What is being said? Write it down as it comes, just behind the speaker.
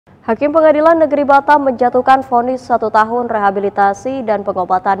Hakim Pengadilan Negeri Batam menjatuhkan vonis 1 tahun rehabilitasi dan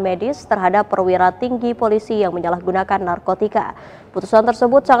pengobatan medis terhadap perwira tinggi polisi yang menyalahgunakan narkotika. Putusan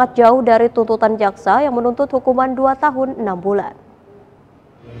tersebut sangat jauh dari tuntutan jaksa yang menuntut hukuman 2 tahun 6 bulan.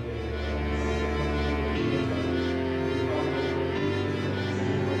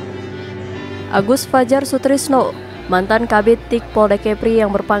 Agus Fajar Sutrisno, mantan Kabid Tik Polda Kepri yang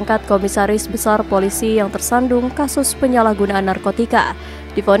berpangkat Komisaris Besar Polisi yang tersandung kasus penyalahgunaan narkotika,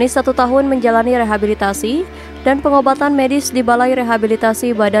 divonis 1 tahun menjalani rehabilitasi dan pengobatan medis di Balai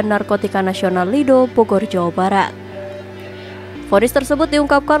Rehabilitasi Badan Narkotika Nasional Lido, Bogor, Jawa Barat. Vonis tersebut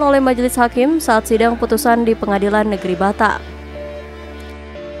diungkapkan oleh majelis hakim saat sidang putusan di Pengadilan Negeri Batam.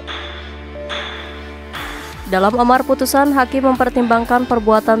 Dalam amar putusan, hakim mempertimbangkan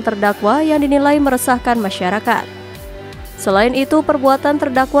perbuatan terdakwa yang dinilai meresahkan masyarakat. Selain itu, perbuatan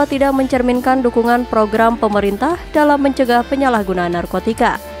terdakwa tidak mencerminkan dukungan program pemerintah dalam mencegah penyalahgunaan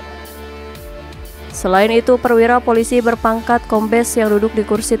narkotika. Selain itu, perwira polisi berpangkat kombes yang duduk di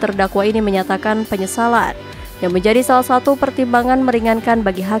kursi terdakwa ini menyatakan penyesalan yang menjadi salah satu pertimbangan meringankan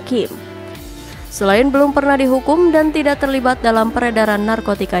bagi hakim. Selain belum pernah dihukum dan tidak terlibat dalam peredaran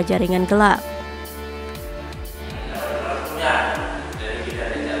narkotika jaringan gelap.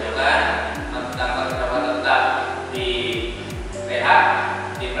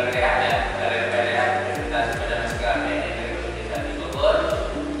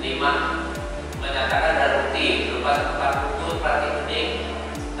 Menyatakan ada bukti berupa 4 buku praktik bening,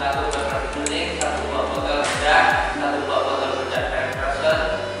 1 buah praktik bening, 1 buah botol bedak, 1 buah botol bedak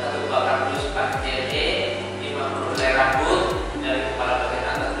perpresor, 1 buah kardus pakai DNA, 50 helai rambut dari kepala bagian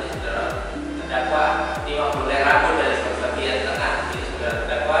atas dari saudara terdakwa, 50 helai rambut dari bagian tengah dari saudara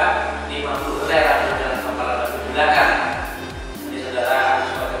terdakwa, 50 helai rambut dari kepala bagian belakang dari saudara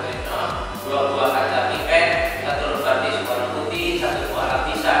Sutrisno, 2 buah kaca pipet, 1 lembar tisu warna putih, 1 buah alat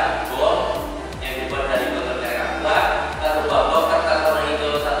pisah, bom yang dibuat dari botol merah tua, 1 buah bom kertas warna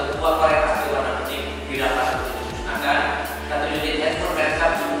hijau, 1 buah korek api warna putih dirampas untuk dimusnahkan, 1 unit handphone merek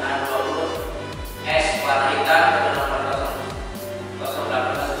Samsung A20 S warna hitam dengan nomor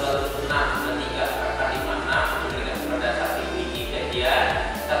 081262356 dengan surat dasar Wikipedia,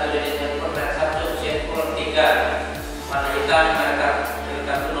 1 unit handphone merek Samsung Z-3 warna hitam merek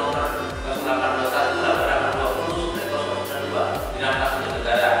kartu nomor 0821 8820 dirampas untuk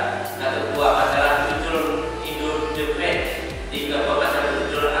negara, 1 buah majalah berjudul Indo Depret, 3 buah majalah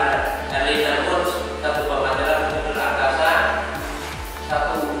berjudul Alina Woods, 1 buah majalah berjudul Angkasa,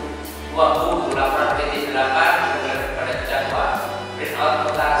 1 buah buku laporan PT 8 kepada terdakwa, print out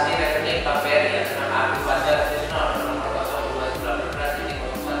mutasi rekening Perwira dengan Agus Fajar Sutrisno nomor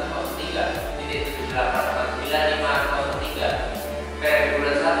 02/21943.7849503 per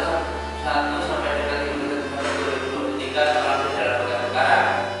bulan 1 sampai dengan 2023 dalam perkara.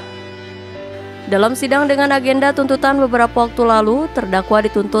 Dalam sidang dengan agenda tuntutan beberapa waktu lalu, terdakwa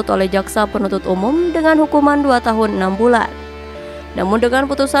dituntut oleh jaksa penuntut umum dengan hukuman 2 tahun 6 bulan. Namun dengan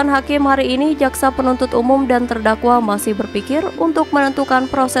putusan hakim hari ini, jaksa penuntut umum dan terdakwa masih berpikir untuk menentukan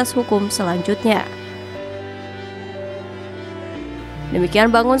proses hukum selanjutnya.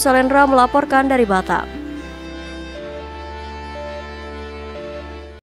 Demikian Bangun Salendra melaporkan dari Batam.